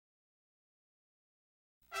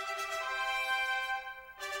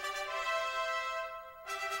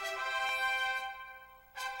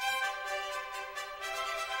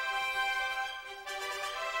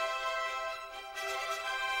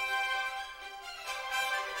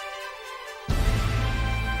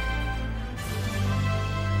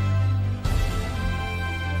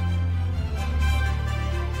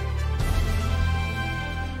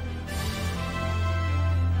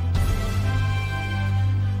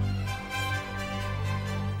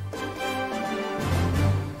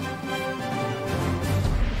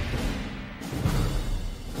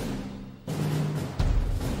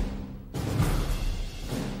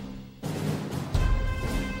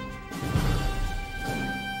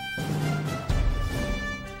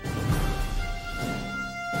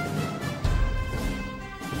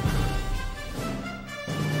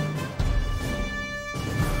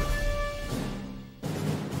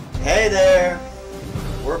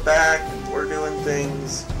we're back. We're doing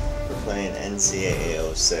things. We're playing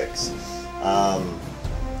NCAA 06.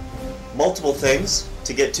 Multiple things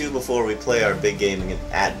to get to before we play our big game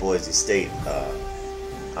at Boise State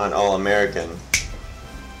on All-American.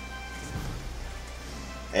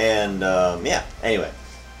 And, yeah, anyway.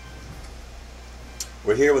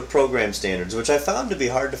 We're here with program standards, which I found to be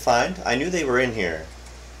hard to find. I knew they were in here.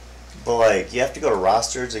 But, like, you have to go to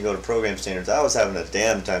rosters and go to program standards. I was having a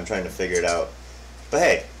damn time trying to figure it out. But,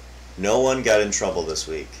 hey, no one got in trouble this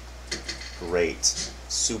week. Great.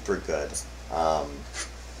 Super good.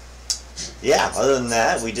 Yeah, other than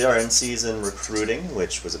that, we did our in-season recruiting,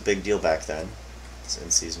 which was a big deal back then. It's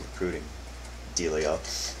in-season recruiting dealio.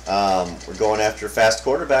 We're going after fast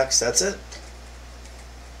quarterbacks. That's it.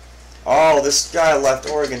 Oh, this guy left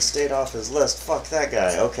Oregon State off his list. Fuck that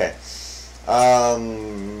guy. Okay.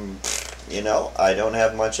 You know, I don't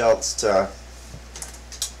have much else to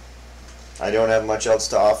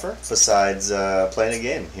offer besides playing a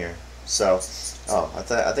game here. So, I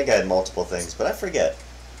think I had multiple things, but I forget.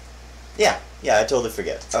 Yeah, I totally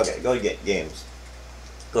forget. Okay, go get games.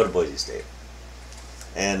 Go to Boise State.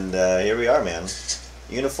 And here we are, man.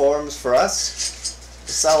 Uniforms for us.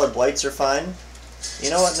 The solid whites are fine.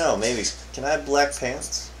 You know what? No, maybe. Can I have black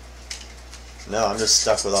pants? No, I'm just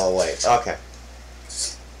stuck with all white. Okay.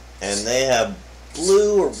 And they have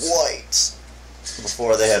blue or white.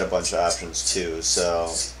 Before they had a bunch of options too,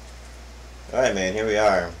 so... Alright, man, here we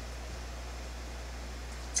are.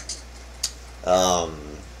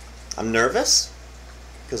 I'm nervous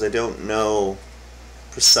because I don't know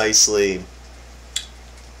precisely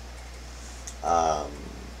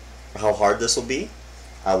how hard this will be.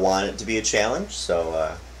 I want it to be a challenge,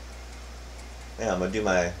 so yeah, I'm gonna do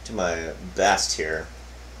my best here.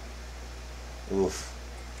 Oof.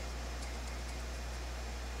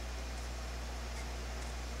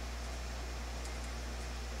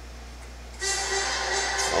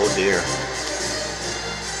 Oh dear.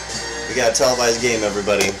 We got a televised game,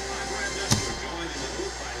 everybody.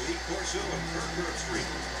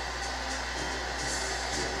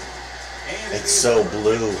 It's so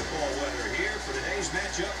blue. Here for today's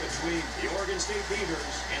matchup between the Oregon State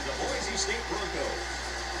Beavers and the Boise State Broncos.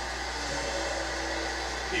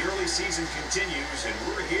 The early season continues, and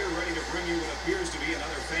we're here ready to bring you what appears to be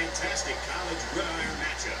another fantastic college gridiron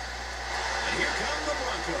matchup. And here come the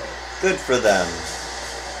Broncos. Good for them.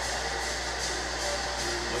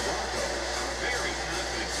 The Broncos are very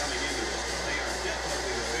confident coming into this one. They are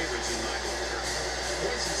definitely the favorites in my book.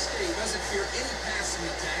 Boise State doesn't fear any passing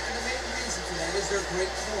attack, and the main reason for that is their great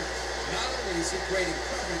corner. Not only is he great in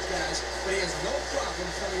coverage, guys, but he has no problem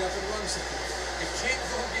coming up and run support. You can't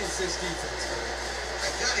go against this defense. I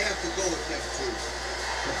gotta have to go with them too.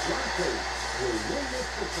 The Broncos will win this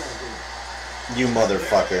football game. You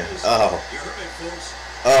motherfucker. Oh. You heard it, folks.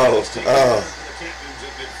 Oh.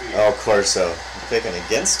 Oh, Corso. Picking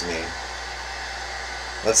against me.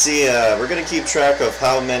 Let's see, we're going to keep track of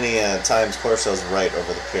how many times Corso's right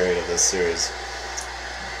over the period of this series.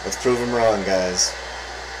 Let's prove him wrong, guys.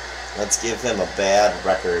 Let's give him a bad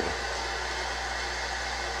record.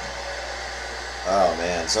 Oh,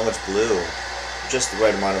 man, so much blue. Just the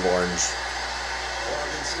right amount of orange.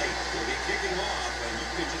 Oregon State will be kicking off, and you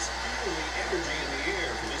can just feel the energy in the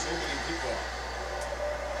air for this opening kickoff.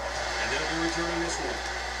 And they'll be returning this one.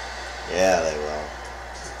 Yeah, they will.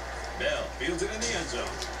 Bell fields it in the end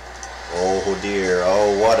zone. Oh dear.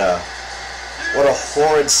 Oh, what a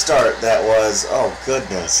horrid start that was. Oh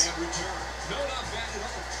goodness.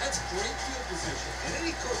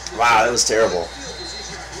 Wow, that was terrible.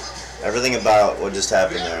 Everything about what just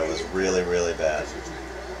happened there was really, really bad. To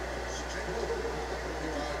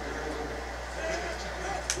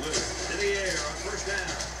the air on first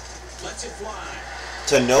down. Lets it fly.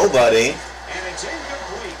 To nobody. And it's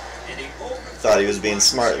incomplete. Thought he was being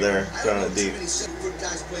smart there, throwing it deep.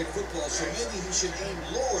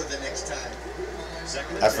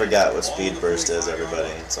 I forgot what speed burst is,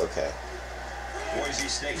 everybody. It's okay.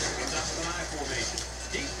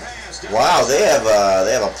 Wow, they have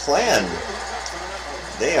a plan.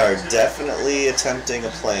 They are definitely attempting a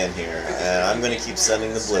plan here, and I'm going to keep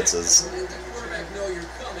sending the blitzes.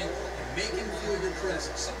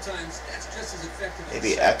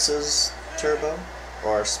 Maybe X's turbo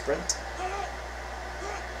or sprint.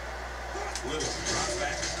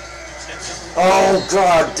 Oh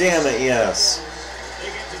god damn it, yes.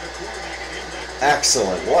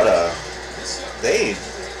 Excellent. What a...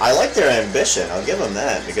 I like their ambition, I'll give them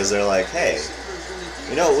that, because they're like, hey,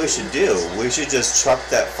 you know what we should do? We should just chuck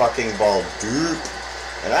that fucking ball deep.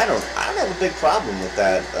 And I don't have a big problem with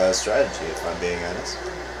that strategy, if I'm being honest.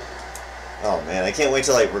 Oh man, I can't wait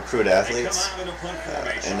to like recruit athletes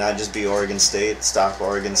and not just be Oregon State, stock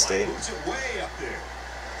Oregon State.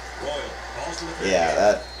 Yeah,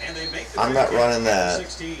 that. I'm not running that.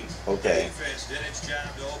 Okay.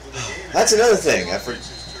 That's another thing.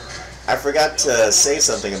 I forgot to say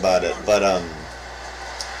something about it, but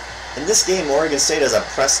in this game, Oregon State has a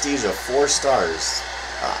prestige of 4 stars.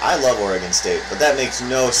 I love Oregon State, but that makes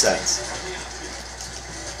no sense.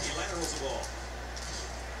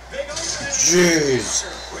 Jeez.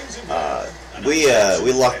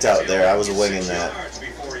 We lucked out there. I was winging that.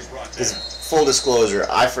 Because full disclosure,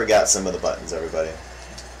 I forgot some of the buttons, everybody.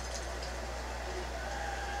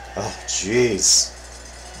 Oh, jeez.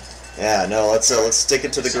 Yeah, no, let's stick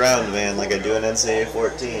it to the ground, man, like I do in NCAA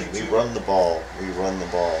 14. We run the ball. We run the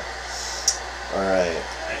ball. All right.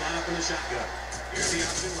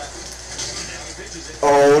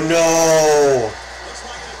 Oh no!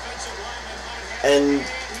 And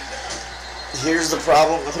here's the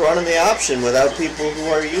problem with running the option without people who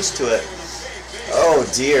are used to it. Oh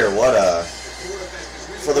dear, what a...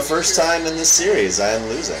 For the first time in this series, I am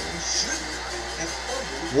losing.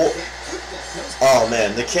 Whoa. Oh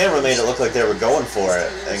man, the camera made it look like they were going for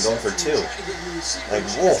it, and going for 2. Like,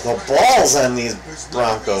 whoa, the balls on these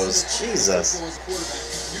Broncos. Jesus.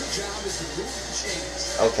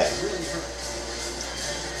 Okay.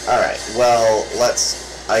 Alright, well,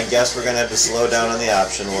 I guess we're going to have to slow down on the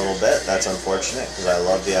option a little bit. That's unfortunate, because I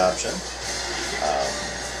love the option.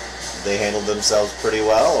 They handled themselves pretty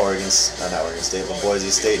well. Not Oregon State, but Boise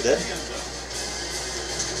State did.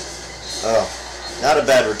 Oh, not a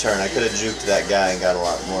bad return. I could have juked that guy and got a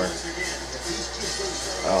lot more.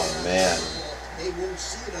 Oh, man.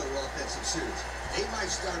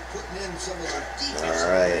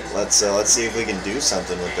 Alright, let's see if we can do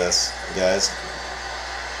something with this, guys.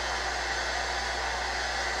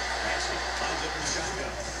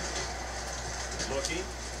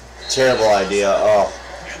 Terrible idea. Oh.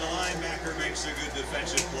 And the linebacker makes a good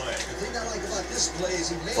defensive play. The thing I like about this play is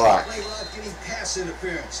he made the Fuck. play without getting pass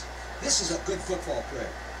interference. This is a good football play.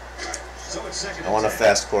 So it's second. I want a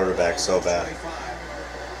fast quarterback so bad.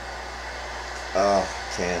 Oh,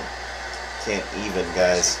 can't even,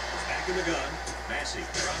 guys. Back in the gun. Massey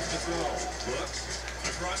drops the throw. Looks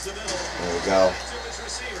across the middle. There we go.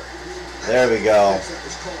 There we go.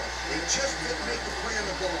 They just didn't make the play on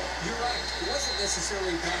the ball. You're right. It wasn't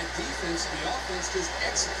necessarily bad defense. The offense just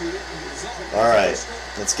executed and resulted. All right,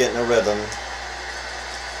 let's get in a rhythm.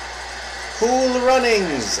 Cool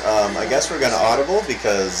runnings. I guess we're gonna audible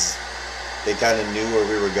because they kind of knew where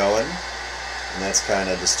we were going, and that's kind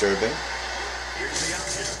of disturbing. Here's the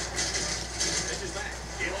option. Pitches back.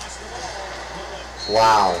 He lost the ball.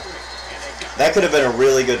 Wow, that could have been a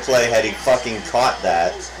really good play had he fucking caught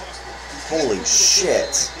that. Holy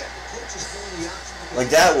shit. Like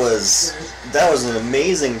that was an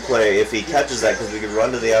amazing play if he catches that, because we could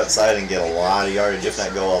run to the outside and get a lot of yardage, if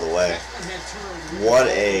not go all the way. What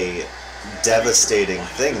a devastating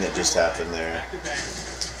thing that just happened there.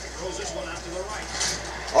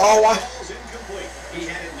 Oh, what?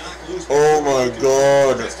 Oh my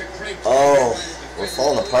god. Oh, we're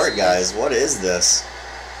falling apart, guys. What is this?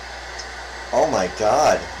 Oh my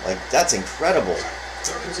god. Like, that's incredible.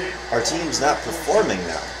 Our team's not performing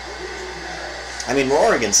now. I mean, we're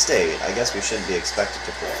Oregon State. I guess we shouldn't be expected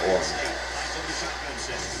to perform.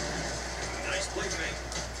 Nice play fake.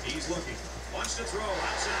 He's looking. Wants to throw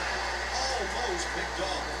outside. Almost picked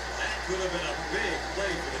off. That could have been a big play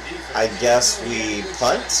for the defense. I guess we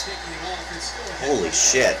punt? Holy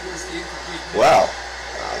shit. Well,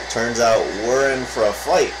 turns out we're in for a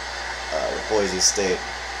fight with Boise State.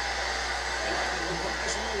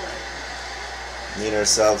 Need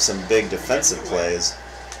ourselves some big defensive plays.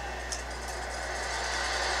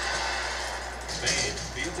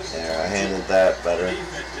 There, I handled that better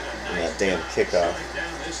than that damn kickoff.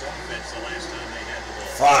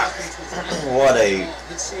 Fuck! What a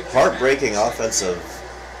heartbreaking offensive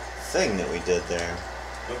thing that we did there.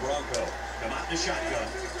 The Bronco come out the shotgun.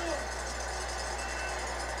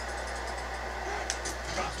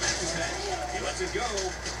 Drops back to pass. He lets it go.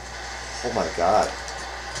 Oh my god.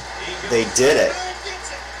 They did it.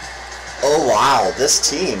 Oh wow, this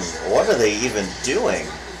team, what are they even doing?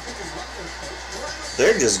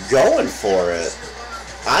 They're just going for it.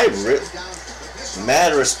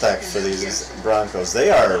 Mad respect for these Broncos.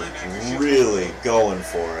 They are really going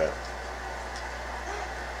for it.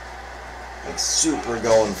 Like super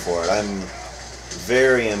going for it. I'm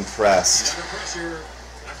very impressed.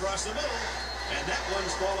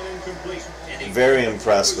 Very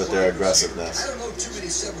impressed with their aggressiveness.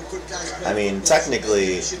 I mean,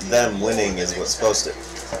 technically, them winning is what's supposed to.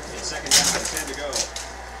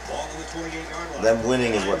 Ball on the 28-yard line. Them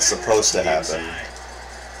winning is what's supposed to happen.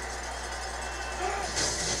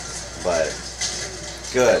 But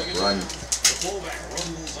good run. The fullback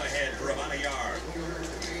rumbles ahead for about a yard.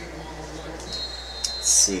 Let's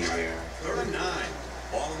see here. 3rd and 9.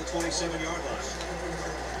 Ball on the 27-yard line.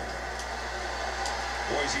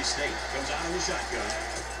 Boise State comes out in the shotgun.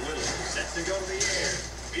 Little set to go to the air.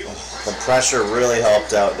 The pressure really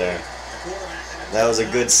helped out there. That was a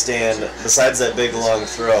good stand. Besides that big long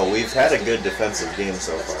throw, we've had a good defensive game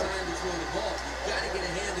so far.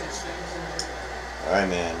 Alright,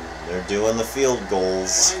 man. They're doing the field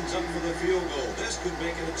goals. Lines up for the field goal. This could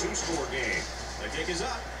make it a 2-score game. The kick is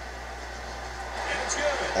up. And it's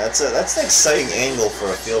good. That's an exciting angle for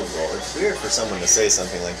a field goal. It's weird for someone to say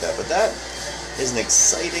something like that, but that is an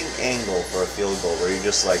exciting angle for a field goal where you're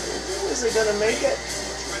just like, is it gonna make it?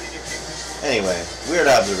 Anyway, weird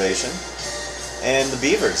observation. And the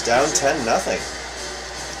Beavers down 10-0.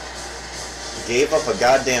 Gave up a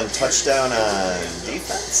goddamn touchdown on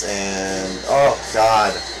defense, and oh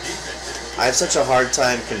god, I have such a hard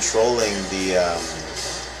time controlling the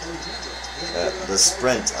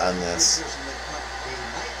sprint on this.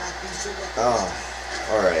 Oh,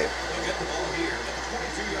 all right.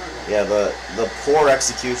 Yeah, the poor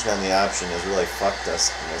execution on the option has really fucked us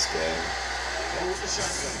in this game.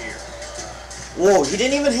 Whoa, he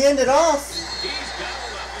didn't even hand it off.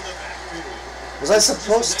 Was I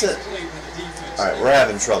supposed to? Alright, we're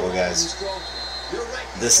having trouble, guys.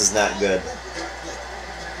 This is not good.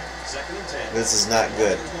 This is not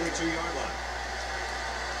good.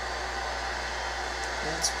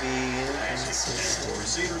 Let's be inconsistent.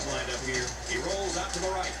 Receivers lined up here. He rolls out to the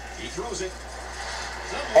right. He throws it.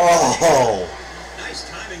 Oh! Nice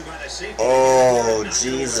timing by the safety. Oh,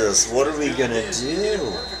 Jesus. What are we gonna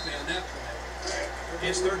do?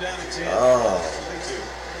 It's 3rd down and 10. Oh.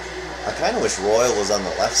 I kind of wish Royal was on the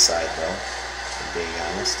left side, though, if being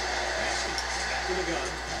honest. Back to the gun.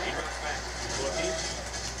 He drops back. Looking.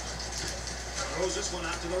 Throws this one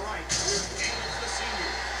out to the right. And the senior.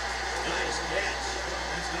 Nice catch.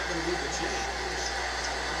 That's not going to move the chain.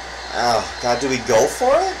 Oh, God, do we go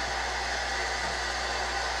for it?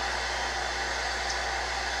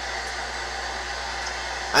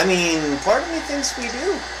 I mean, part of me thinks we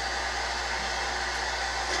do.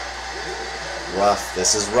 Rough.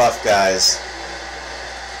 This is rough, guys.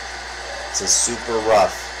 This is super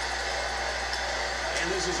rough. And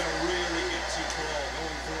this is a really gutsy call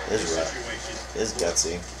going for It's this rough. situation. It's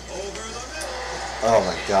gutsy. Over the middle. Oh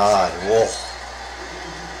my god. Whoa.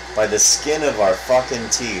 By the skin of our fucking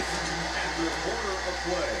teeth. After a quarter of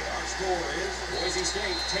play, our score is Boise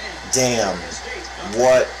State 10. Damn.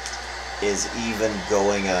 What is even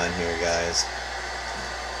going on here, guys?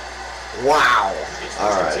 Wow.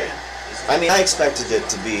 Alright. I mean, I expected it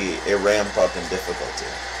to be a ramp up in difficulty,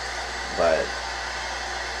 but...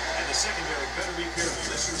 And the secondary better be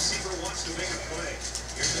careful. This receiver wants to make a play.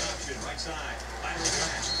 Here's an option, right side. Lateral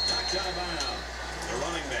pass, knocked out of bounds. The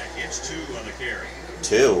running back gets 2 on the carry.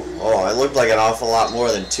 2? Oh, it looked like an awful lot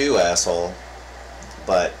more than 2, asshole.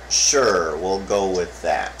 But sure, we'll go with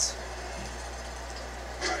that.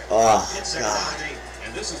 Oh, God.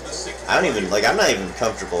 And this is the 6th. I don't even, like, I'm not even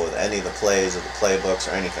comfortable with any of the plays or the playbooks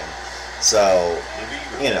or anything. So,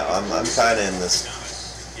 you know, I'm kind of in this.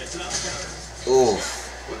 Ooh.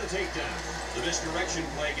 With a takedown, the misdirection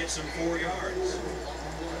play gets him 4 yards.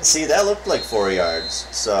 See, that looked like 4 yards.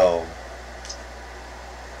 So.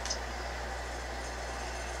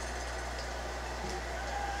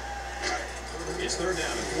 It's 3rd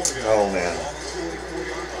down and 4 yards. Oh man.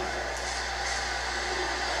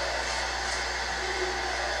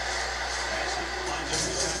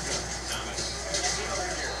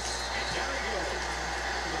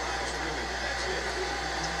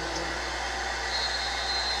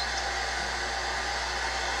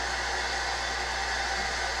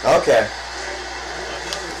 Okay.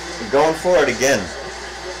 We're going for it again.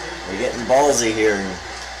 We're getting ballsy here in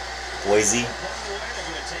Boise.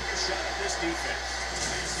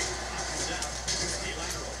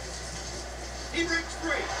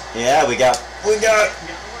 Yeah, we got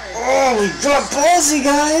ballsy,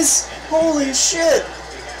 guys! Holy shit!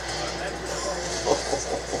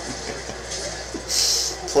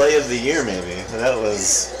 Play of the year, maybe. That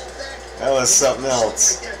was something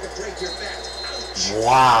else.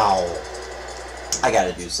 Wow. I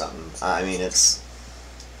gotta do something. I mean,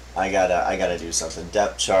 I gotta do something.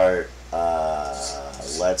 Depth chart.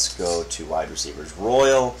 Let's go to wide receivers.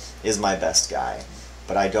 Royal is my best guy,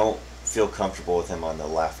 but I don't feel comfortable with him on the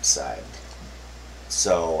left side.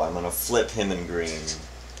 So I'm gonna flip him in green.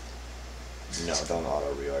 No, don't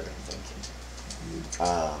auto reorder. Thank you.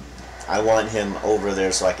 I want him over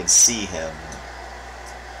there so I can see him.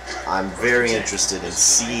 I'm very interested in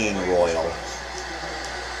seeing Royal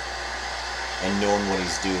and knowing what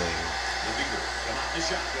he's doing. The Beaver come out the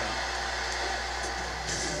shotgun.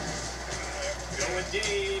 Going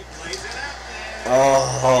deep, plays it out there.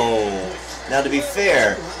 Oh, now to be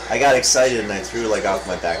fair, I got excited and I threw like off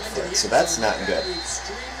my back foot, so that's not good.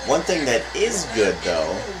 One thing that is good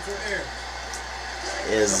though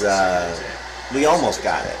is we almost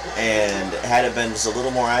got it, and had it been just a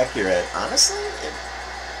little more accurate, honestly,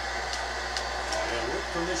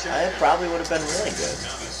 it probably would have been really good.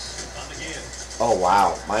 Oh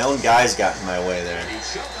wow, my own guys got in my way there.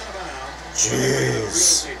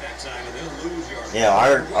 Jeez. Yeah,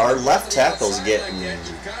 our left tackle's getting.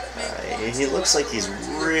 He looks like he's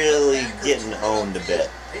really getting owned a bit.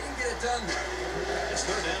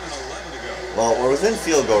 Well, we're within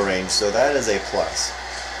field goal range, so that is a plus,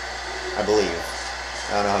 I believe.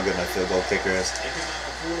 I don't know how good my field goal kicker is.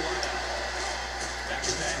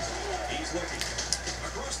 He's looking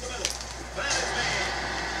across the middle. That is man.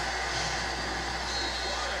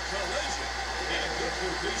 What a collision and a good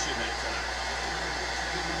completion that time.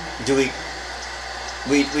 Do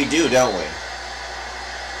we do, don't we?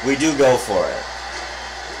 We do go for it.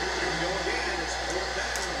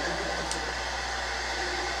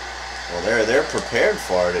 Well, they're prepared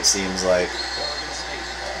for it. It seems like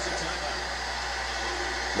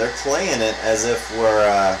they're playing it as if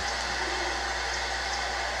we're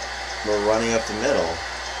running up the middle.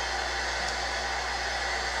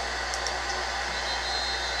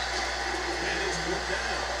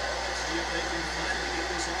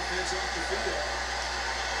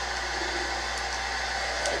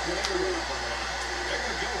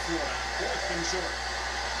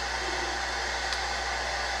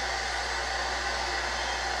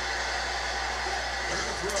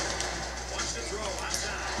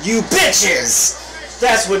 You bitches!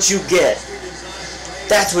 That's what you get.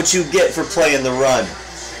 That's what you get for playing the run.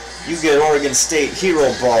 You get Oregon State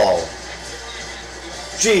hero ball.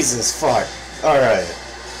 Jesus fuck. Alright.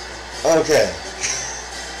 Okay.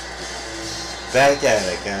 Back at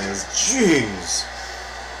it, guys. Jeez.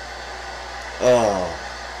 Oh.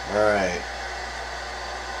 Alright.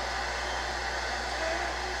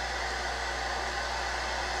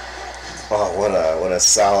 Oh, what a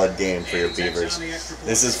solid game for your Beavers.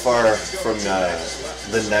 This is far from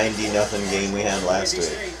the 90-0 game we had last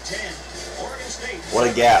week. What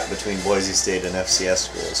a gap between Boise State and FCS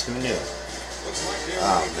schools. Who knew?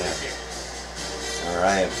 Oh, man.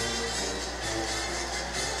 Alright.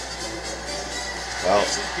 Well,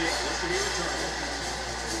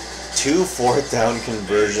 2 4th-down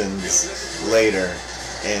conversions later,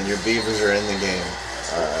 and your Beavers are in the game.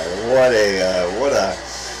 What a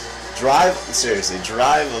drive, seriously,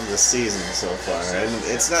 drive of the season so far. And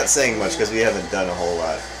it's not saying much because we haven't done a whole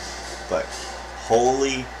lot. But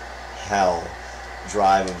holy hell,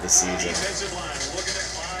 drive of the season.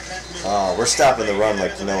 Oh, we're stopping the run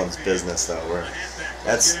like no one's business, though.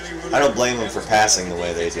 I don't blame them for passing the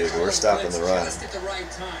way they do, but we're stopping the run. Just at the right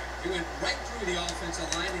time. He went right through the offensive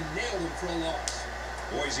line and nailed him for a loss.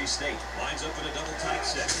 Boise State lines up in a double tight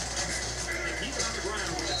set. They keep it on the ground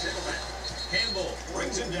with the tailback. Campbell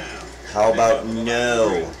brings him down. How about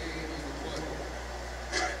no?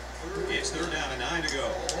 It's 3rd down and 9 to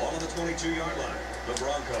go. Ball on the 22-yard line. The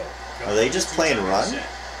Bronco. Are they just playing run?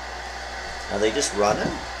 Are they just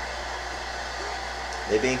running?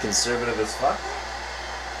 They being conservative as fuck?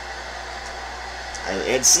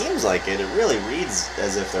 It seems like it. It really reads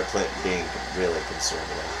as if they're being really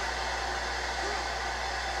conservative.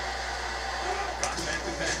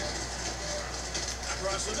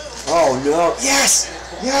 Oh no! Yes!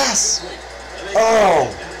 Yes! Oh!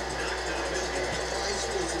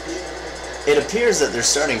 It appears that their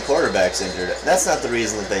starting quarterback's injured. That's not the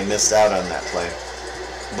reason that they missed out on that play.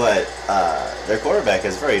 But their quarterback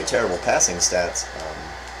has very terrible passing stats.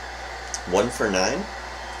 1 for 9.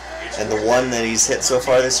 And the one that he's hit so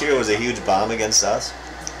far this year was a huge bomb against us.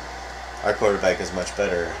 Our quarterback has much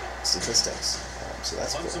better statistics. So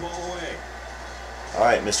that's cool.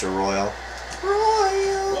 Alright, Mr. Royal.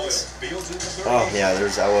 Royals! Oh yeah,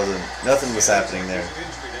 nothing was happening there.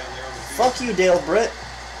 Fuck you, Dale Britt.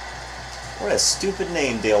 What a stupid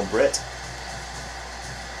name, Dale Britt.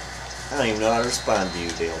 I don't even know how to respond to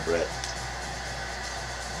you, Dale Britt.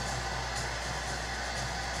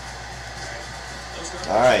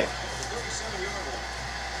 Alright.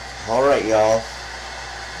 Alright, y'all.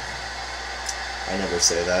 I never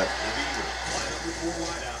say that.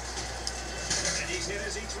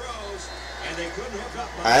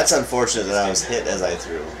 That's unfortunate that I was hit as I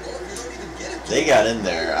threw. They got in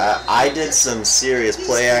there. I did some serious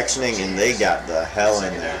play actioning, and they got the hell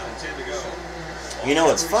in there. You know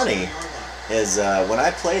what's funny is when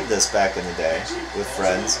I played this back in the day with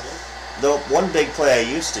friends, the one big play I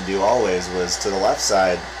used to do always was to the left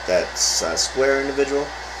side, that square individual.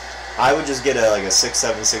 I would just get like a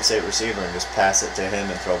 6'7", 6'8" receiver and just pass it to him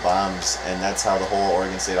and throw bombs, and that's how the whole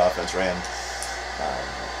Oregon State offense ran.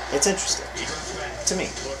 It's interesting to me.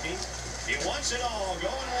 He wants it all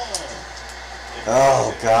going long.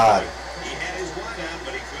 Oh God. He had his wide out,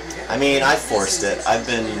 but he couldn't hit it. I mean, I forced it. I've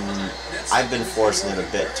been forcing it a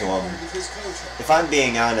bit to him. If I'm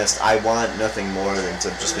being honest, I want nothing more than to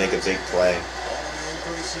just make a big play.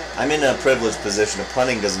 I'm in a privileged position. Of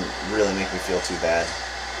punting doesn't really make me feel too bad.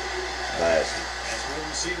 But As four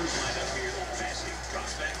receivers lined up here, Massey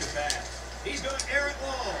drops back to pass. He's going to air it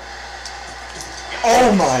long.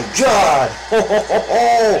 oh my God! Ho ho ho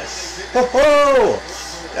ho! Ho ho!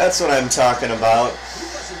 That's what I'm talking about.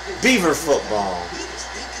 Beaver football.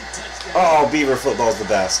 Oh, Beaver football's the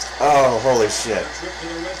best. Oh, holy shit.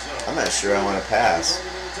 I'm not sure I want to pass.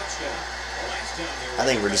 I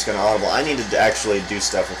think we're just going to audible. I need to actually do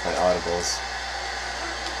stuff with my audibles.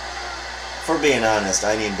 For being honest,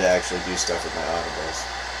 I need to actually do stuff with my audibles.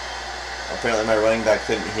 Apparently my running back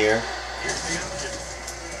couldn't hear.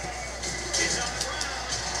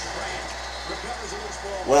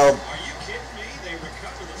 Well, Are you kidding me? They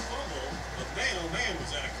recovered the fumble, but man, oh man,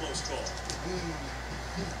 was that a close call.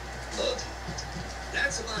 Ugly.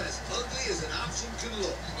 That's about as ugly as an option can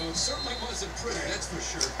look. Well, it certainly wasn't pretty, that's for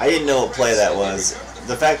sure. I didn't know what play that was.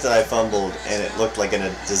 The fact that I fumbled and it looked like a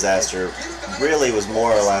disaster really was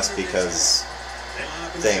more or less because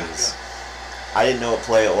things. I didn't know what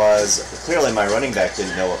play it was. Clearly my running back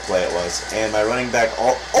didn't know what play it was. And my running back,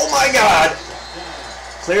 oh my God!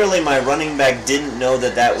 Clearly my running back didn't know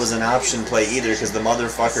that that was an option play either, because the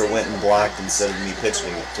motherfucker went and blocked instead of me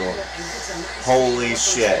pitching it to him. Holy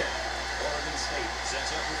shit. Oregon State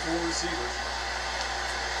sets up with four receivers.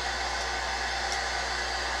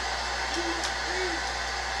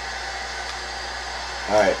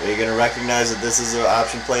 Alright, are you going to recognize that this is an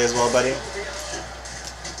option play as well, buddy?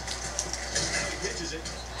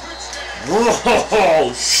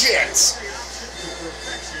 Whoa, shit!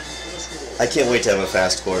 I can't wait to have a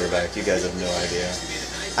fast quarterback. You guys have no idea.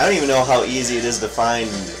 I don't even know how easy it is to find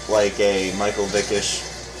like a Michael Vickish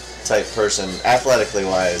type person, athletically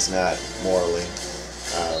wise, not morally.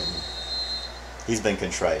 He's been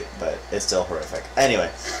contrite, but it's still horrific. Anyway,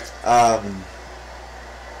 I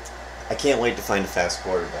can't wait to find a fast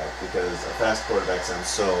quarterback, because a fast quarterback sounds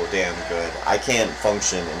so damn good. I can't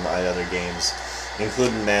function in my other games,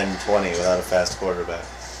 including Madden 20, without a fast quarterback.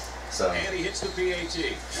 So. And he hits the PAT.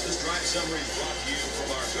 This drive summary is brought to you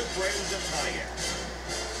from our good friends at Pontiac.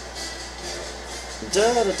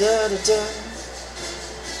 Da da da da da.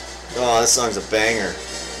 Oh, this song's a banger.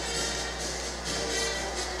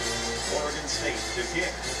 Oregon State to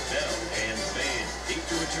kick. Bell and Van deep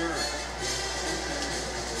to return.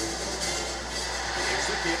 Here's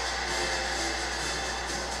the kick.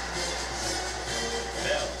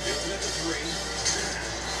 Bell gets it at the 3.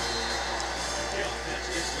 The offense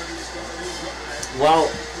gets ready to start a new drive. Well,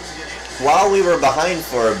 while we were behind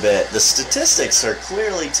for a bit, the statistics are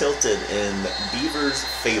clearly tilted in Beaver's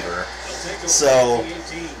favor. So,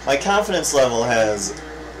 my confidence level has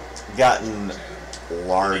gotten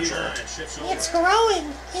larger. It's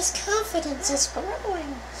growing. His confidence is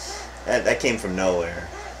growing. That came from nowhere.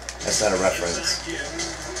 That's not a reference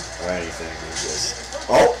or anything. It's just...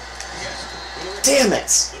 Oh! Damn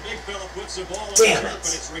it! Damn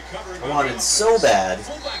it! I wanted so bad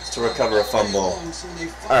to recover a fumble.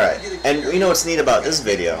 Alright, and you know what's neat about this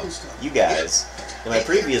video? You guys. In my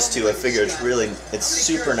previous two, I figure it's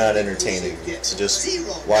super not entertaining to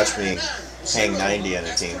just watch me hang 90 on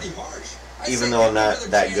a team. Even though I'm not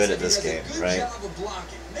that good at this game, right?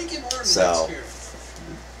 So...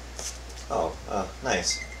 Oh,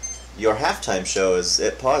 nice. Your halftime show is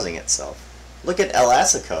it pausing itself. Look at El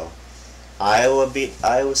Assico. Iowa beat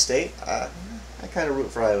Iowa State. I kind of root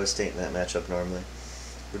for Iowa State in that matchup normally.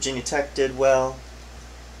 Virginia Tech did well.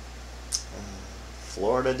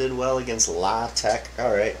 Florida did well against La Tech.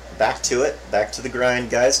 Alright, back to it. Back to the grind,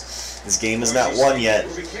 guys. This game is not won yet.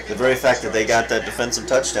 The very fact that they got that defensive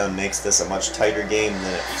touchdown makes this a much tighter game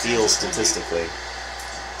than it feels statistically.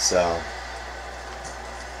 So,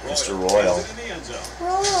 Mr. Royal.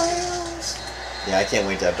 Royals. Yeah, I can't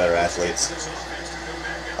wait to have better athletes.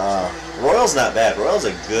 Royal's not bad. Royal's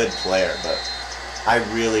a good player, but I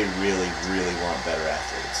really, really, really want better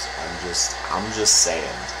athletes. I'm just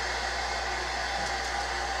saying.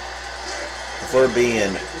 If we're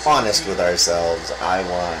being honest with ourselves, I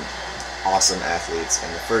want awesome athletes,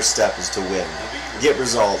 and the first step is to win. Get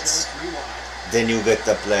results, then you get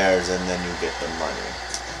the players, and then you get the money.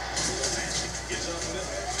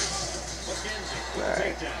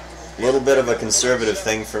 Alright. A little bit of a conservative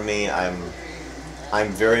thing for me. I'm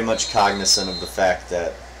very much cognizant of the fact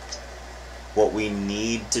that what we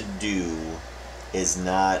need to do is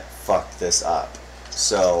not fuck this up.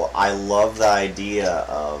 So I love the idea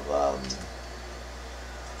of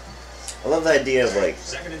like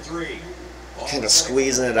Second and 3. kind of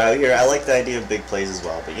squeezing it out here. I like the idea of big plays as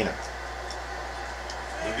well, but you know.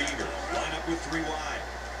 The Beaver line up with 3 wide.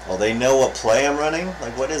 Well, they know what play I'm running?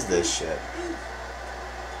 Like, what is this shit?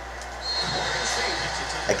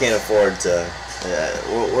 I can't afford to.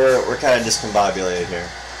 We're kind of discombobulated here.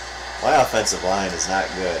 My offensive line is not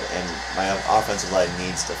good, and my offensive line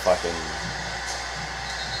needs to fucking.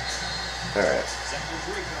 All right.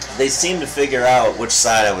 They seem to figure out which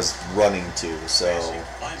side I was running to, so.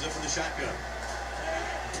 Lines up for the shotgun.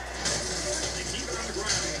 They keep it on the ground.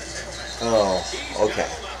 Oh, okay.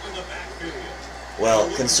 Well,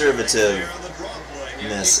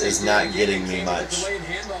 conservativeness is not getting me much.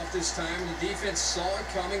 Handoff this time, and the defense saw it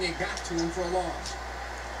coming and got to him for a loss.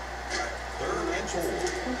 Third and 4.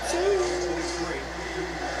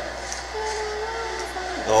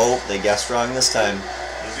 Oh, they guessed wrong this time. The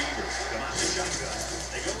Beavers come out the shotgun.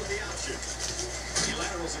 They go with the option. He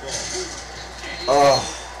laterals the ball. Oh.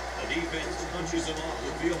 The defense punches him off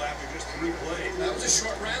the field after just 3 plays. That was a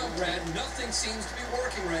short round, Brad. Nothing seems to be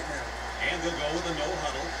working right now. And they'll go with a no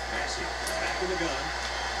huddle. Massey back to the gun.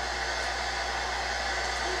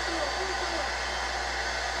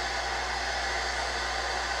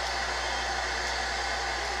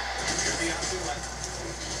 Here's the option left.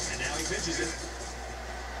 And now he pitches it.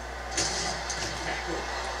 Tackle.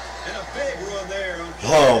 And a big run there on.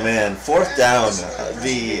 Oh man, fourth down.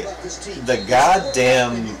 The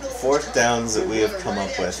goddamn fourth downs that we have come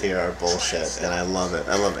up with here are bullshit, and I love it.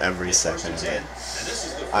 I love every second of it.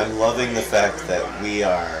 I'm loving the fact that we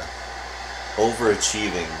are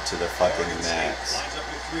overachieving to the fucking max. Lines up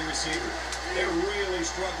with 3 receivers. They're really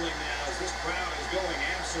struggling now as this crowd is going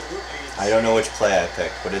absolutely insane. I don't know which play I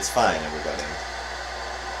picked, but it's fine, everybody.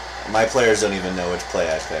 My players don't even know which play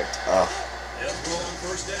I picked. Ugh. They'll throw on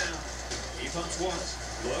first down. He pumps once,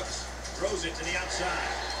 looks, throws it to the outside.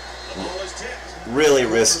 The ball is tipped. Really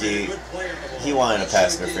risky. He wanted a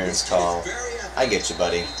pass interference call. I get you,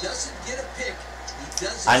 buddy.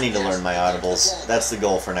 I need to learn my audibles. That's the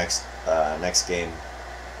goal for next game.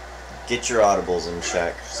 Get your audibles in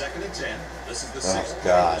check. Second and 10. This is the Oh 6th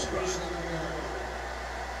God.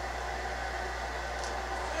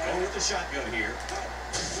 Going with the shotgun here.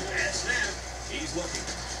 And snap. He's looking.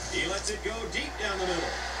 He lets it go deep down the middle.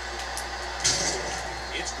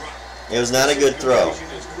 It's dropped. It was not a good throw.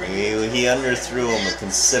 He underthrew him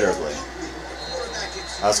considerably.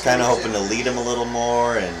 I was kind of hoping to lead him a little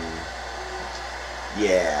more, and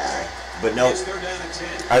yeah, but no. It's third down and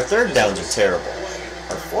 10. Our third downs are terrible.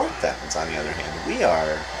 Our fourth downs, on the other hand, we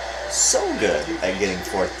are so good at getting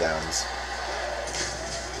fourth downs.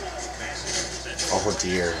 Oh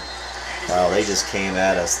dear. Wow, they just came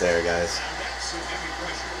at us there, guys.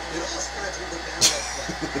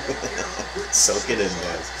 Soak it in,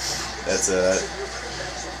 guys. That's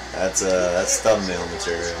thumbnail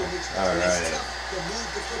material. All right.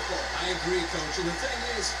 I agree, coach. And the thing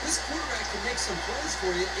is, this quarterback can make some plays for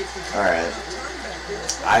you if you All right.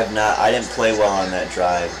 I didn't play well on that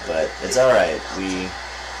drive, but it's all right. We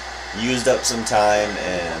used up some time,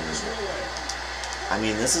 and I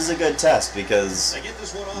mean, this is a good test because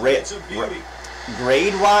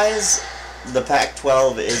grade-wise, the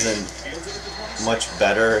Pac-12 isn't much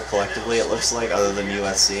better collectively, it looks like, other than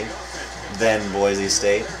USC, than Boise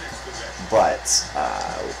State. But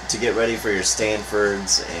to get ready for your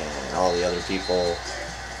Stanfords and all the other people,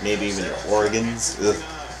 maybe even your Oregons,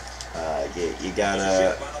 you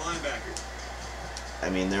gotta. I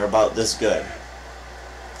mean, they're about this good.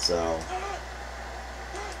 So,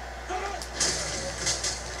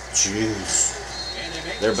 jeez,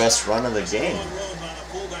 their best run of the game.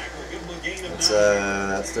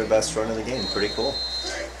 That's their best run of the game. Pretty cool.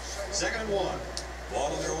 Second and 1.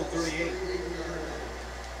 Ball on their own 38.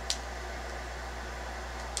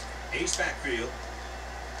 Ace backfield.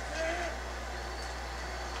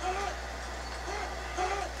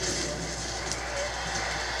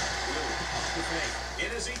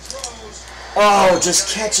 Oh, just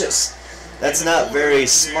catch it. That's not very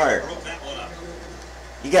smart.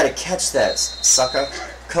 You gotta catch that, sucker.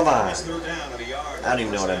 Come on. I don't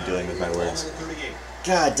even know what I'm doing with my words.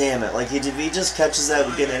 God damn it. Like, if he just catches that,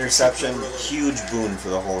 we get an interception. Huge boon for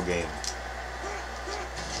the whole game.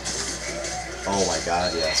 Oh my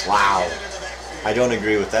God, yes. Wow. I don't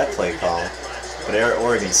agree with that play call, but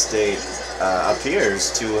Oregon State appears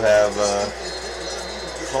to have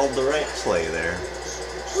called the right play there.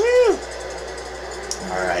 Woo!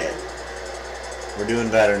 All right, we're doing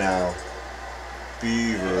better now.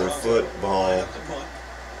 Beaver football.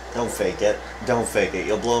 Don't fake it. Don't fake it.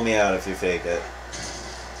 You'll blow me out if you fake it.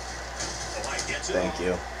 Thank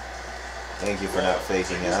you. Thank you for not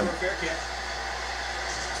faking it.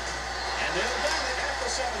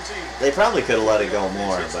 They probably could have let it go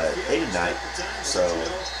more, but they did not. So.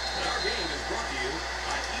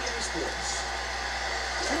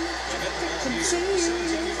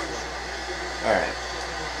 All right.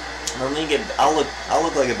 When we get, I'll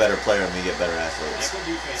look like a better player when we get better athletes.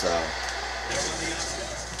 So.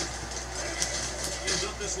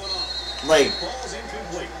 Like,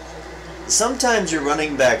 sometimes your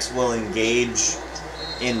running backs will engage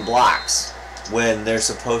in blocks when they're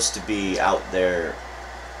supposed to be out there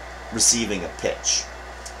receiving a pitch,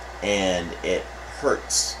 and it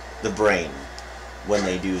hurts the brain when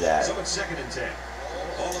they do that. So it's 2nd and 10.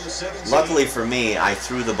 Ball on the 17. Luckily for me, I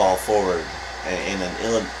threw the ball forward in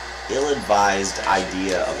an ill-advised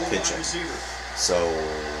idea of pitching. So,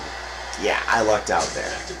 yeah, I lucked out there.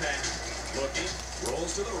 Back to pass. Looking,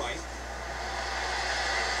 rolls to the right.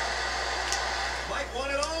 Mike won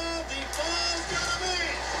it all. The ball's got him in.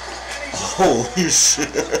 Holy shit.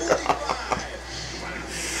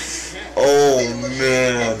 Oh,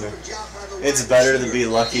 man. It's better to be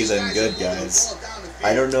lucky than good, guys.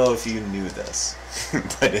 I don't know if you knew this,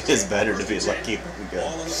 but it is better to be lucky than good.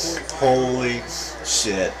 Holy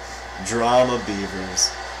shit. Drama Beavers.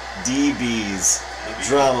 DBs.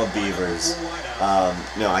 Drama Beavers.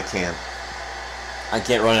 No, I can't. I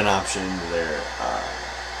can't run an option into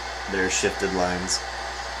their shifted lines.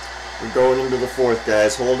 We're going into the 4th,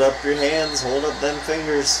 guys. Hold up your hands. Hold up them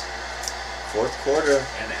fingers. 4th quarter.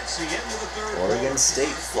 And that's the end of the 3rd Oregon quarter. State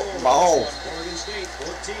football. Oregon State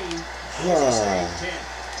 14. Oregon State 10.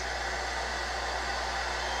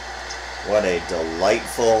 What a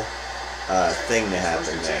delightful thing to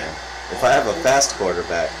happen there. If I have a fast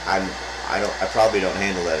quarterback, I probably don't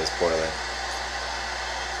handle that as poorly.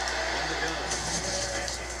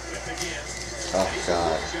 Oh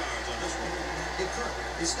God.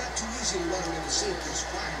 It's not too easy to run into safety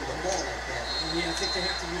spot with a ball like that. Yeah, I think they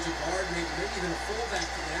have to use a guard, maybe even a fullback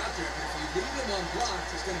to get out there. But if you leave him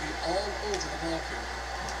unblocked, it's going to be all over the ball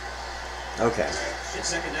carrier. Okay.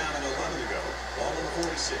 It's 2nd down and 11 to go. Ball on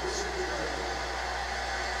the 46.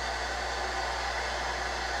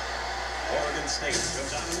 Oregon State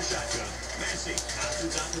comes out in the shotgun. Massey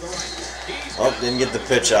bounces out to the right. Oh, didn't get the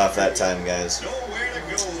pitch off that time, guys. Nowhere to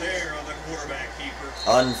go there on the quarterback keeper.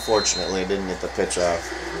 Unfortunately, didn't get the pitch off.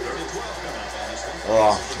 3rd and 12 come out on this one.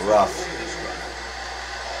 Oh, rough.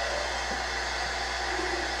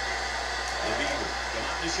 The Beavers come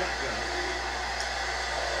out in the shotgun.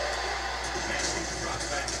 Massey drops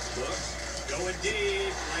back. Looks. Going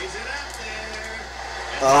deep. Plays it out there.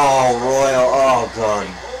 Oh, Royal. Oh, God.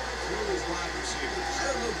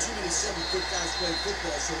 Play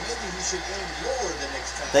football, so maybe he should aim lower the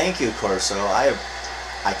next time. Thank you, Corso. I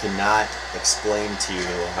cannot explain to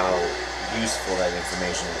you how useful that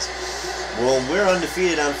information is. Well, we're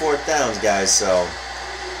undefeated on 4th downs, guys, so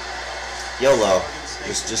YOLO.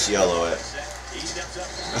 Just YOLO it.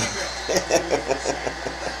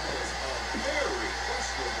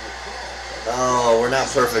 Oh, we're not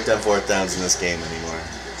perfect on 4th downs in this game anymore,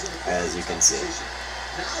 as you can see.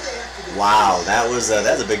 Wow,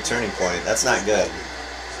 that's a big turning point. That's not good.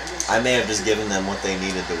 I may have just given them what they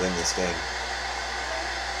needed to win this game.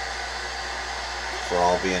 For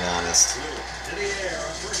all being honest.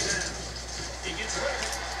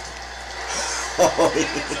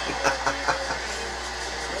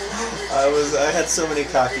 I had so many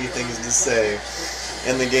cocky things to say,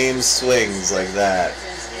 and the game swings like that.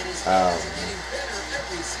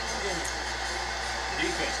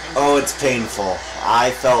 Oh, it's painful.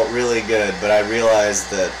 I felt really good, but I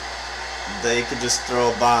realized that they could just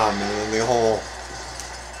throw a bomb and then the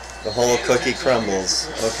whole cookie crumbles.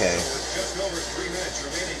 Okay.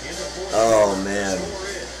 Oh man.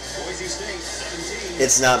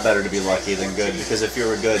 It's not better to be lucky than good, because if you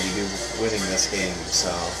were good, you'd be winning this game.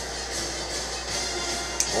 So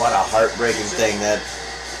what a heartbreaking thing. That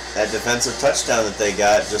defensive touchdown that they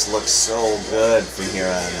got just looks so good from here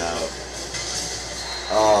on out.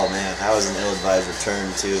 Oh man, that was an ill-advised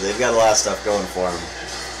return too. They've got a lot of stuff going for them.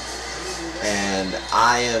 And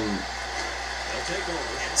I am...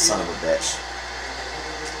 son of a bitch.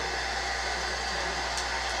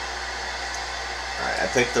 Alright, I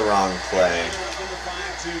picked the wrong play.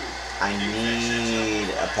 I need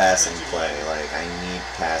a passing play. Like, I need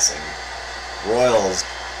passing. Royals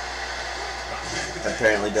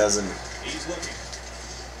apparently doesn't. He's looking.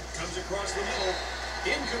 Comes across the middle.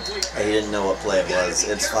 Incomplete. He didn't know what play it was.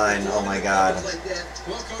 It's fine. Oh my God.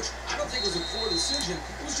 Well, Coach, I don't think it was a poor decision.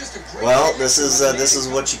 It was just a great. Well, this is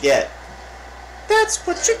what you get. That's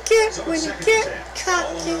what you get when you get All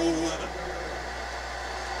cocky. on 11.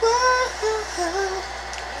 Wow.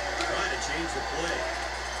 Trying to change the play.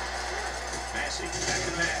 Massey, back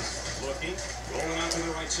to pass. Looking, rolling out to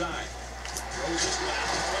the right side. Throws this one out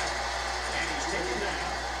to the left. And he's taken down.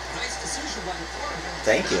 Nice decision by the quarterback.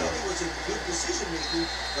 Thank you. Not only was it good decision-making,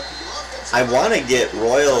 but the offensive I want to get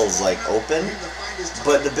Royals like open,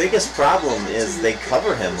 but the biggest problem is they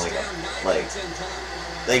cover him like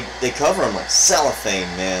they cover him like cellophane,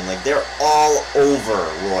 man. Like they're all over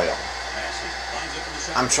Royal. Massey lines up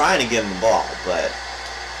in the I'm trying to give him the ball, but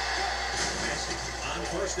Massey on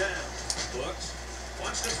first down. Looks,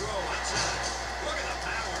 wants to throw outside. Look at the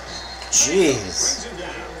power. jeez. Brings him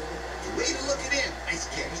down. way to look it in. Nice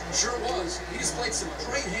catch. Sure was. He displayed some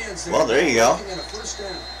great hands there. Well, there you go. And a first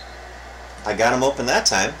down. I got him open that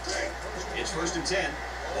time. It's 1st and 10.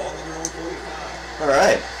 Ball on their own 45. All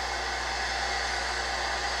right.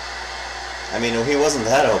 I mean, he wasn't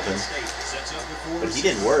that open, State sets up the but he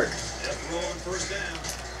did work. They'll throw on first down.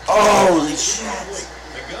 Holy shit!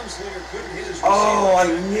 The gunslinger couldn't hit his Oh,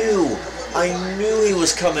 receiver. I knew he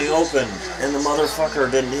was coming open, and the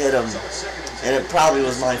motherfucker didn't hit him, So it's 2nd and 10. and it probably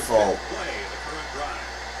was my fault. Play the current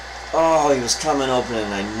drive. Oh, he was coming open,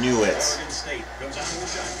 and I knew it. Oregon State comes out with a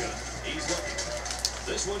shotgun. He's looking.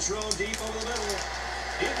 This one's thrown deep over the middle.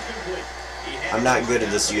 Incomplete. He had I'm it not good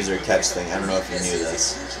at down, this but he user couldn't catch get thing. the I don't know if you knew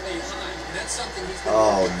this. Usually high, and that's something he's been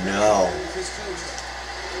Oh, working on no. with his coaches.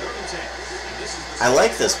 3rd and 10. And this is the I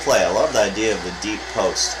like this play. I love the idea of the deep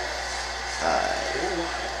post. 4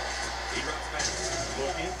 wide. He drops back.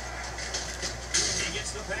 Looking. He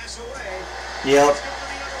gets the pass away. Yep,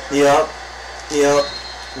 yep, yep.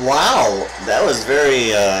 Wow, that was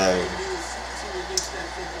very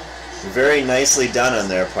nicely done on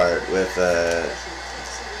their part. With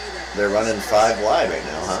they're running 5 wide right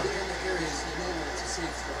now, huh?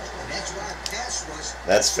 That's why pass rush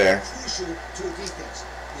That's fair. is crucial to a defense.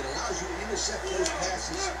 It allows you to intercept those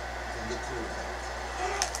passes from the quarterback.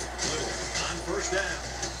 On first down.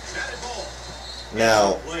 Batted ball.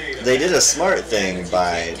 Now, they did a smart thing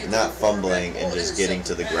by not fumbling and just getting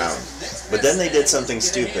to the ground. But then they did something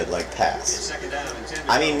stupid like It's pass. 2nd down and 10.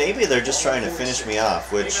 I mean, maybe they're just trying to finish me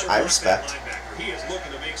off, which I respect. He is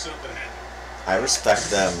looking to make something happen. I respect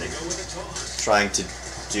them They go with a toss. trying to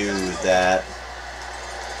do that.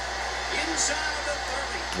 Inside the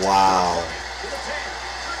 30. Wow. To the 10.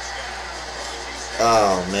 Touchdown.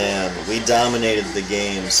 Oh man, we dominated the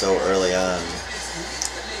game so early on.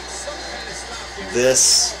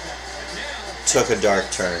 This took a dark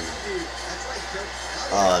turn.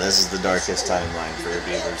 Oh, this is the darkest timeline for your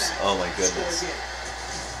Beavers. Oh my goodness.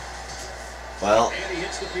 Well, And he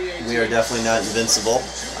hits the PAT. we are definitely not invincible.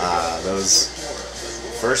 Those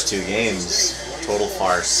first 2 games, total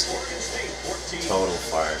farce. Total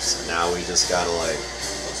farce. Now we just gotta like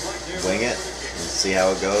wing it and see how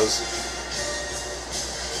it goes.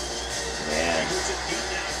 Man.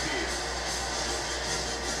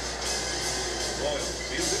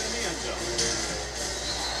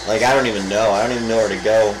 Like, I don't even know. I don't even know where to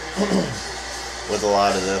go with a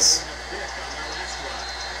lot of this.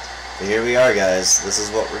 But here we are, guys. This is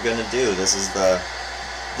what we're gonna do. This is the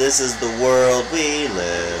world we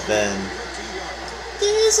live in.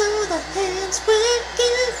 These are the hands we're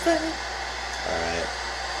given. Alright.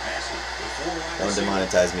 Don't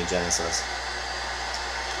demonetize me, Genesis.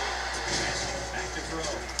 Back to throw.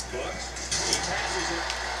 Looks. He passes it.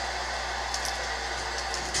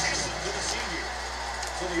 Passes it to the senior.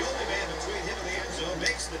 So the only man between him and the end zone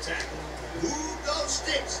makes the tackle. Move those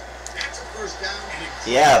sticks. That's a first down.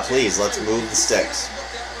 Yeah, please, let's move the sticks.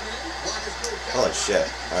 Holy shit.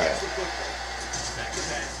 Alright. Back to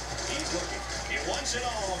pass. He's looking. He wants it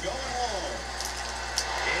all. Going long.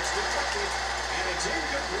 It's deflected. And it's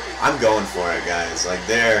incomplete. I'm going for it, guys. Like,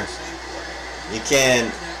 there. You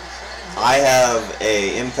can't. I have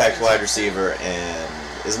a impact wide receiver, and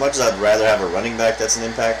as much as I'd rather have a running back that's an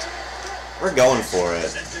impact, we're going for it.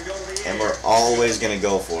 Set to go to the And air. we're always going to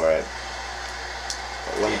go for it.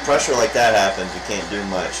 But when pressure like that happens, you can't do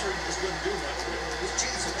much. This wouldn't do much.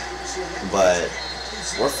 But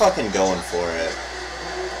we're fucking going for it.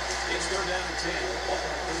 It's 3rd down and 10. Ball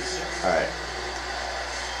on 36. Alright.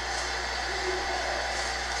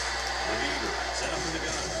 The Beaver set up in the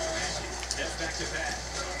gun. Massey steps back to pass.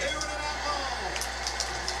 Airing it out long.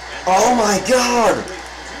 And Oh my god!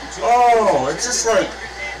 Oh, it's just like And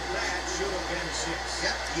that should have been 6.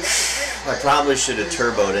 Yep, he understands. I probably should have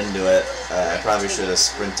turboed into it. I probably should have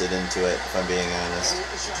sprinted into it, if I'm being honest.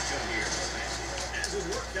 With the shotgun here. As his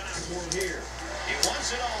work got out for him here. He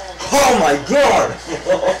wants it all. Oh my God!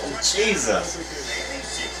 Oh, Jesus!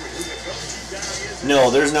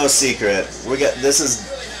 No, there's no secret. This is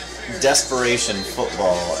desperation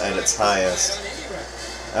football at its highest.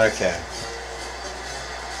 Okay.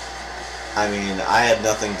 I mean, I had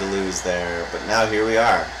nothing to lose there, but now here we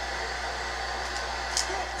are.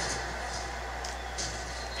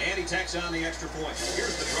 And he tacks on the extra point.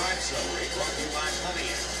 Here's the drive summary brought to you by Honey.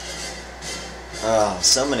 Oh,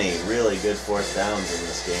 so many really good fourth downs in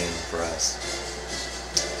this game for us.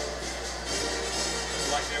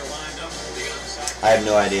 Looks like they're lined up for the onside. I have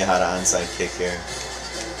no idea how to onside kick here.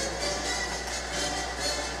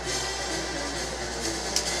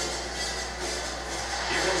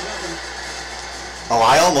 Here goes nothing. Oh,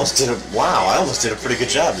 I almost did a pretty good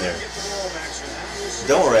job there. Get the ball back, so now we'll see.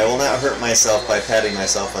 Don't worry, I will not hurt myself by patting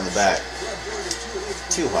myself on the back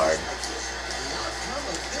too hard. The outcome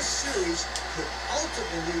of this series could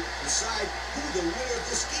ultimately decide who the winner of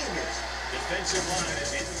this game is. Defensive line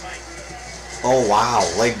is in tight. Oh wow,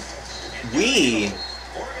 like we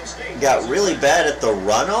Oregon State got really bad at the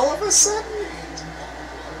run all of a sudden?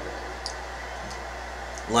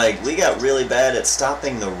 Like we got really bad at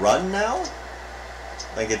stopping the run now?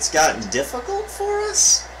 Like it's gotten difficult for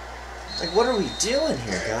us? Like what are we doing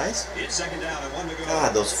here, guys? It's second down and 1 to go.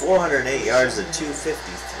 God, those 408 yards at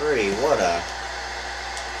 253, The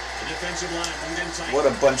defensive line moved in tight. what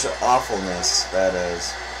a bunch of awfulness that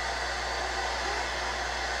is.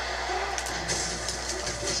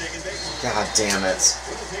 Shake and bake. God damn it.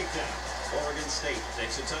 With a takedown. Oregon State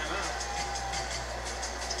takes a timeout.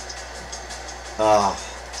 Ah.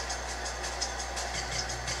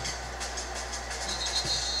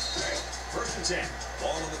 First and 10.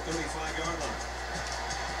 Ball on the 35-yard line.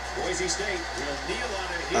 Boise State will kneel on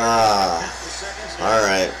it here. Ah. Half the seconds down.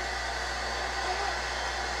 Alright.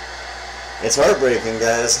 It's heartbreaking,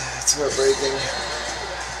 guys. It's heartbreaking.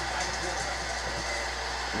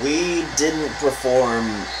 We didn't perform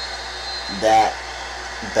that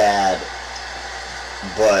bad,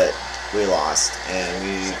 but we lost, and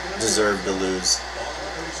we deserve to lose. Ball on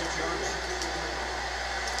the 36-yard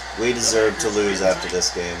line. We deserve to lose after this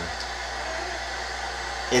game.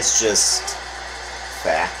 It's just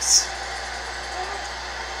facts.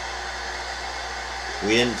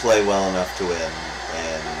 We didn't play well enough to win,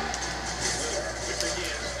 and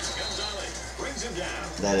Brings him down.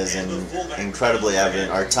 that is incredibly evident.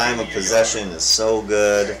 Our time of possession is so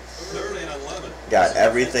good. Third and 11. God,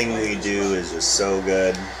 everything we do is just so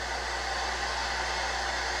good.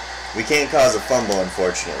 We can't cause a fumble,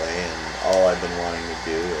 unfortunately, and all I've been wanting to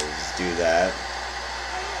do is do that.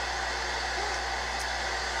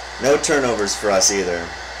 No turnovers for us either.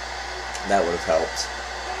 That would have helped.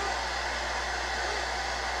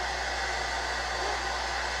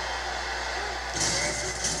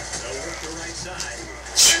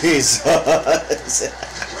 Jesus.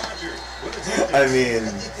 I mean, I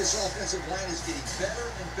think this offensive line is getting better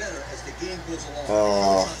and better as the game goes along.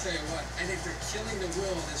 I'll oh, tell you what, I think they're killing the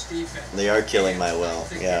will of this defense. they are killing my will. I don't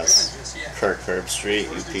think they're Yes. done just yet. Kirk Herbstreit,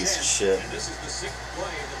 you piece of shit. And this is the 6th play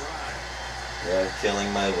of the drive. They're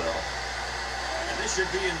killing my will. And this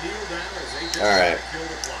should be a kneel down as they just All right. kill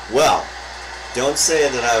the clock. Well, don't say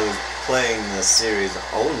that I was playing this series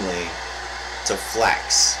only to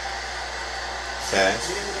flex. Okay?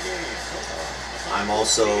 The end of the game. I'm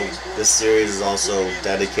also, this series is also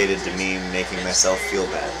dedicated to me making myself feel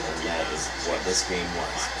bad, and that is what this game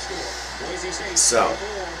was. Boise State So, 24,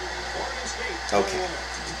 Oregon State okay.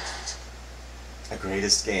 21. A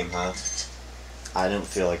greatest game, huh? I didn't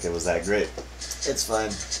feel like it was that great. It's fine.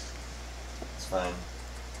 It's fine.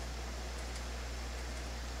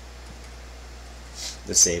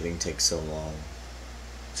 The saving takes so long.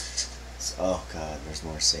 Oh god, there's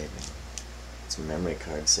more saving. It's a memory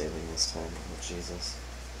card saving this time. Oh Jesus.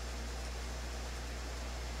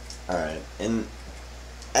 Alright, and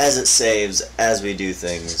as it saves, as we do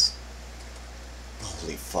things.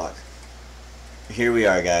 Holy fuck. Here we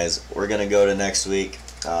are, guys. We're gonna go to next week.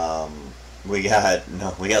 We got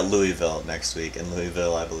Louisville next week, and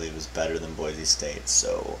Louisville, I believe, is better than Boise State.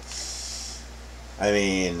 So, I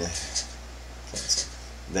mean,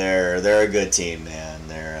 they're a good team, man.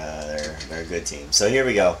 They're a good team. So here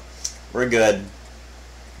we go. We're good.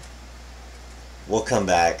 We'll come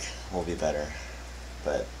back. We'll be better.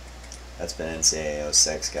 But that's been NCAA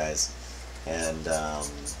 06, guys. And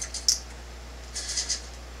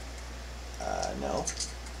no,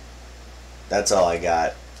 that's all I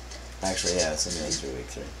got. Actually, yeah, it's in through week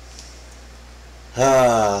 3.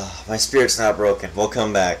 Ah, my spirit's not broken. We'll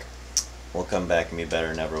come back. We'll come back and be better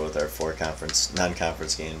than ever with our 4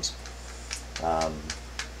 non-conference games.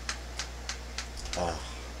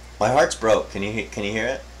 My heart's broke. Can you hear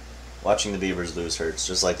it? Watching the Beavers lose hurts,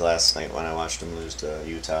 just like last night when I watched them lose to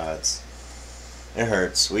Utah. It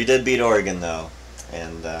hurts. We did beat Oregon though,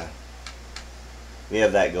 and we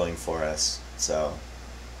have that going for us. So,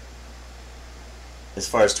 as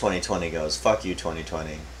far as 2020 goes, fuck you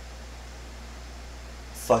 2020.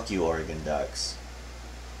 Fuck you Oregon Ducks.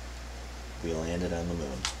 We landed on the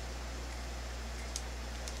moon.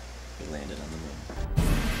 We landed on the moon.